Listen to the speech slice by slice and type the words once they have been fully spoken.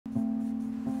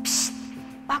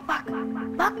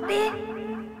Bak bir.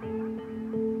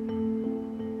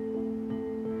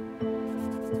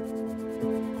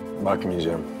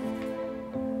 Bakmayacağım.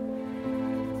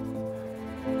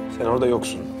 Sen orada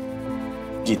yoksun.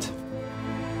 Git.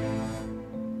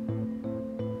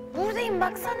 Buradayım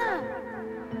baksana.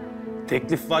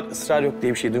 Teklif var, ısrar yok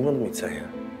diye bir şey duymadın mı hiç sen ya?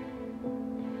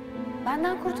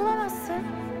 Benden kurtulamazsın.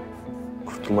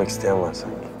 Kurtulmak isteyen var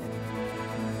sanki.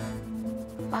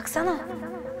 Baksana.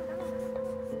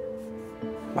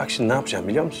 Bak şimdi ne yapacağım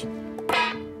biliyor musun?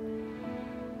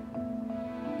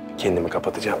 Kendimi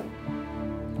kapatacağım.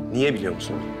 Niye biliyor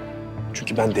musun?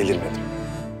 Çünkü ben delirmedim.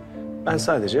 Ben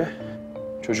sadece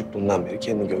çocukluğumdan beri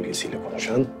kendi gölgesiyle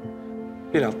konuşan,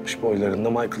 1.60 boylarında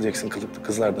Michael Jackson kılıklı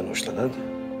kızlardan hoşlanan,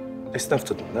 esnaf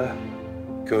tadında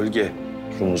gölge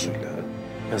rumuzuyla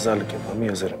yazarlık yapan bir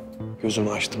yazarım. Gözümü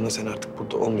açtığımda sen artık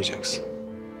burada olmayacaksın.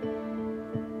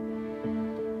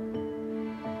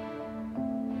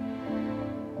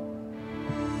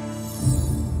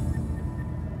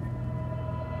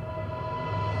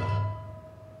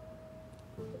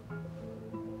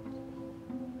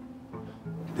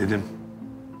 Dedim.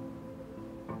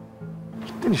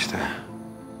 Gittin işte.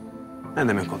 Ne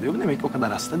demek oluyor? Bu demek o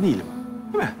kadar hasta değilim.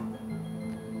 Değil mi?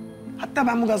 Hatta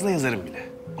ben bu gazla yazarım bile.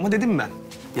 Ama dedim ben,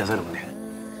 yazarım diye.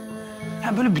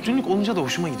 Ya böyle bütünlük olunca da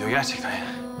hoşuma gidiyor gerçekten ya.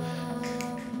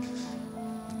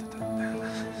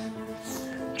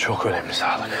 Çok önemli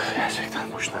sağlık.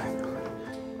 Gerçekten boşuna gidiyor.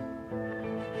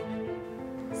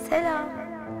 Selam.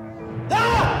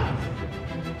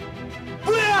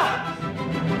 Buraya!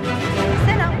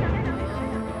 Selam.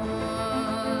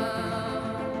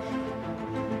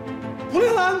 Bu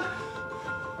ne lan?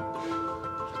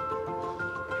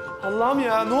 Allah'ım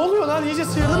ya, ne oluyor lan? İyice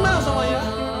sıyırdım ben o zaman ya.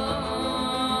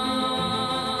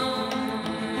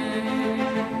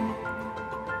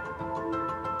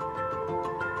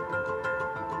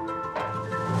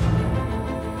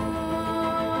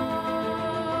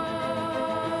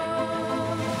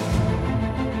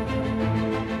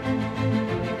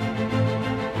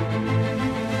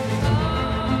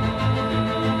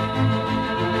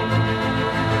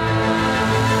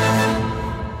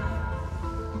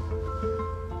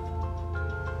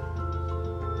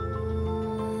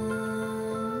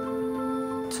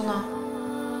 Tuna.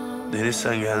 Deniz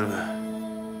sen gelme.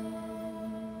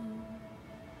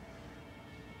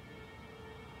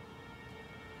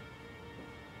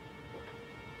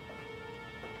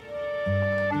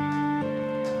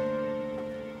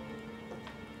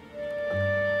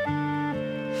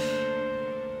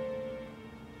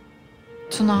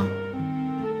 Tuna.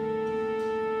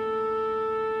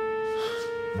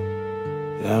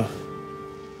 Ya.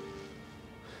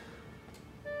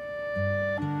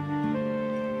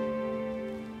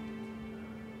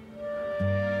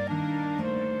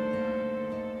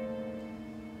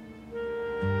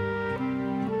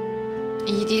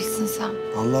 İyi değilsin sen.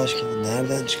 Allah aşkına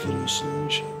nereden çıkarıyorsun öyle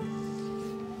bir şey?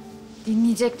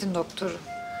 Dinleyecektin doktoru.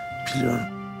 Biliyorum.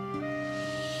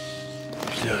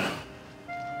 Biliyorum.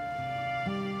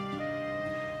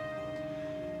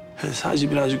 Ben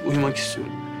sadece birazcık uyumak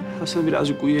istiyorum. Aslında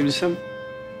birazcık uyuyabilsem...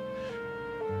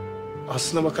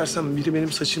 Aslına bakarsan biri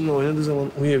benim saçımla oynadığı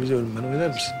zaman uyuyabiliyorum ben. Oynar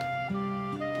mısın?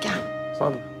 Gel.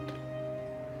 Vallahi.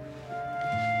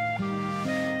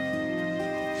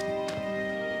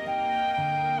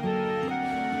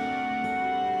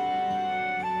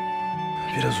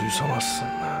 Biraz uyusam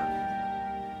aslında.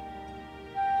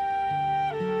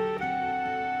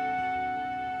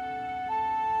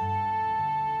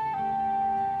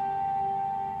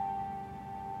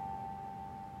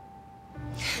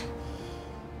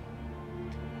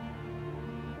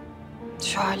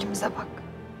 Şu halimize bak.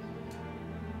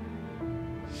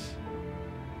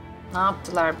 Ne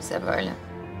yaptılar bize böyle?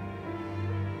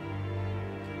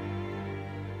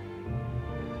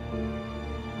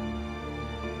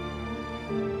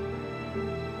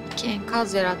 İki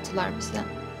enkaz yarattılar bize.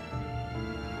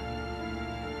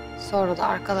 Sonra da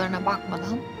arkalarına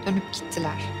bakmadan dönüp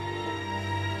gittiler.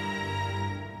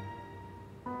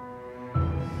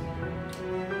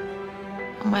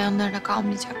 Ama yanlarına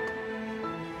kalmayacak.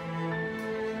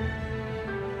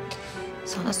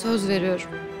 Sana söz veriyorum.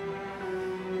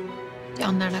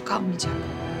 Yanlarına kalmayacak.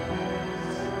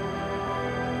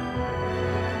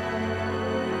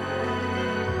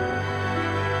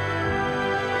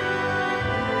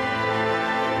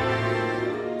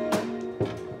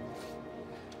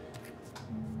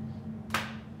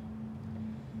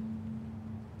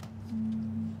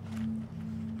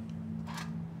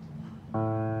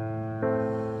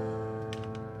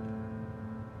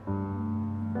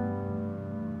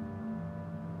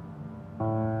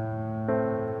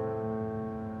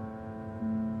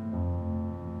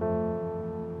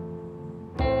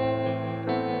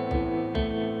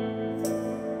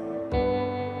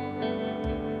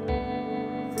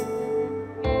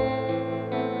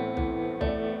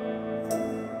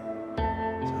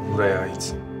 buraya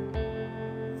ait.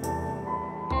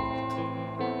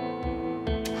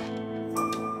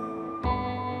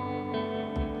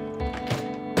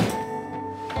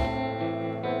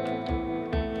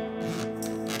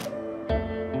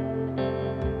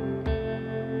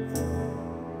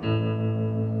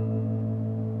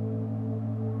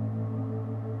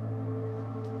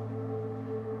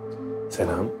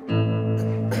 Selam.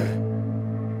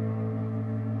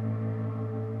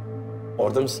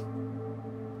 Orada mısın?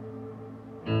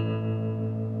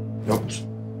 Yok musun?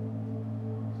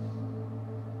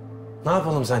 Ne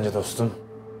yapalım sence dostum?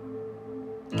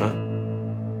 Ha?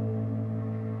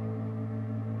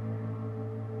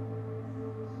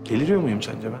 Deliriyor muyum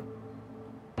sence ben?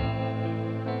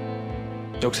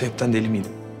 Yoksa hepten deli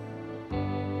miydim?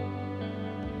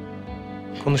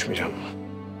 Konuşmayacağım.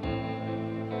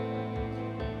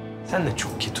 Sen de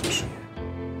çok ketumsun ya.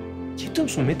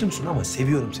 Ketumsun, metumsun ama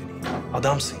seviyorum seni ya.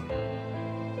 Adamsın ya.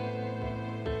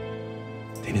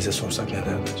 Deniz'e sorsak neler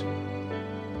der?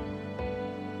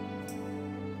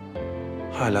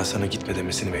 Hala sana gitme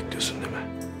demesini bekliyorsun değil mi?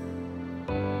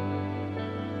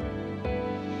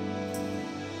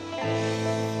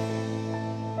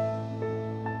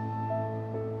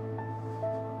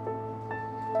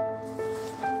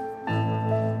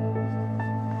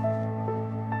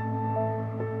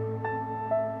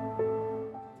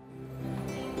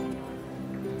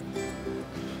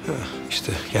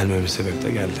 İşte gelmemin sebebi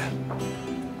de geldi.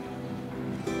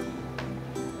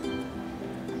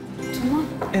 Tuna.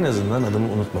 En azından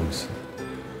adımı unutmamışsın.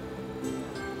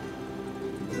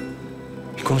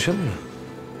 Bir konuşalım mı?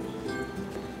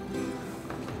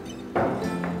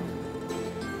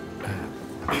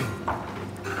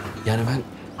 Yani ben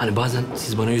hani bazen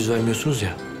siz bana yüz vermiyorsunuz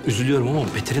ya. Üzülüyorum ama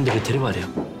beterin de beteri var ya.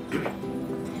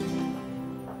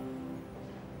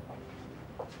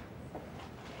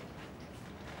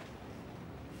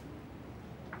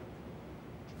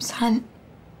 Sen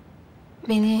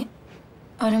beni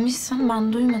aramışsın,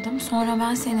 ben duymadım. Sonra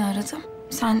ben seni aradım.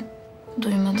 Sen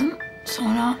duymadın.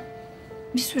 Sonra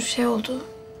bir sürü şey oldu.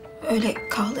 Öyle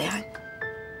kaldı yani.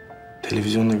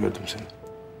 Televizyonda gördüm seni.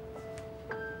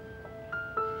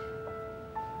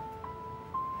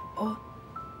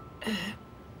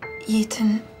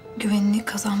 Yiğit'in güvenini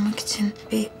kazanmak için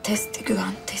bir testi,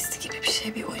 güven testi gibi bir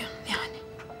şey, bir oyun yani.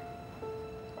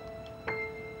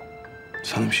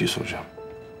 Sana bir şey soracağım.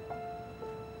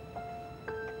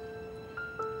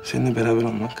 Seninle beraber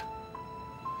olmak...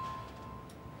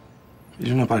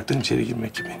 bir Luna Park'tan içeri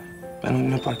girmek gibi. Ben o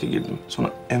Luna Park'a girdim.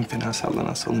 Sonra en fena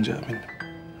sallanan salıncağa bindim.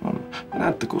 Tamam mı? Ben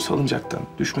artık o salıncaktan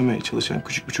düşmemeye çalışan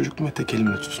küçük bir çocuktum ve tek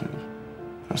elimle tutunuyorum.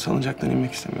 Ben salıncaktan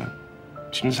inmek istemiyorum.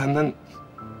 Şimdi senden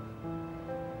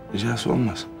ricası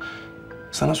olmaz.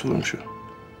 Sana sorum şu.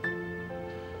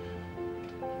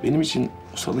 Benim için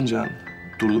o salıncağın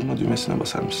durdurma düğmesine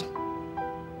basar mısın?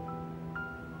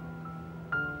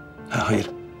 Ha,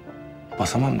 hayır.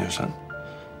 Basamam diyorsan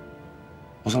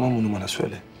o zaman bunu bana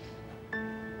söyle.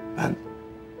 Ben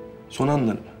son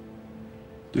anlarımı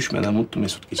düşmeden mutlu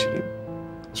mesut geçireyim.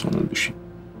 Sonra düşeyim.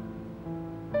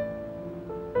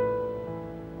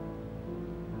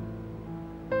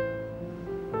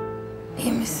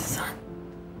 İyi misin sen?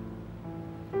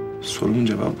 Sorumun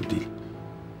cevabı bu değil.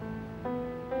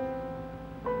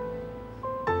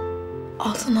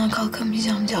 Altından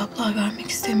kalkamayacağım cevaplar vermek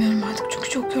istemiyorum artık. Çünkü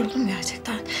çok yoruldum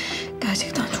gerçekten.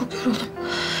 Gerçekten çok yoruldum.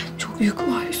 Çok yük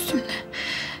var üstümde.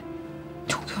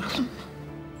 Çok yoruldum.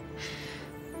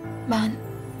 Ben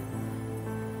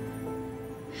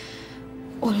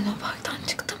o Luna Park'tan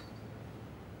çıktım.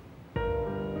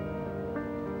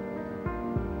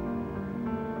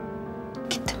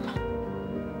 Gittim ben.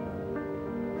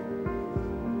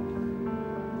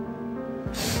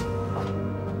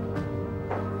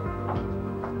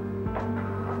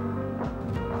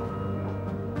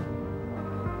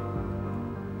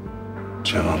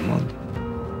 Cevabım oldu.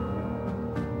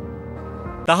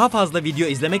 Daha fazla video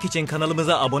izlemek için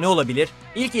kanalımıza abone olabilir,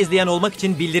 ilk izleyen olmak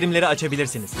için bildirimleri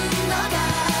açabilirsiniz.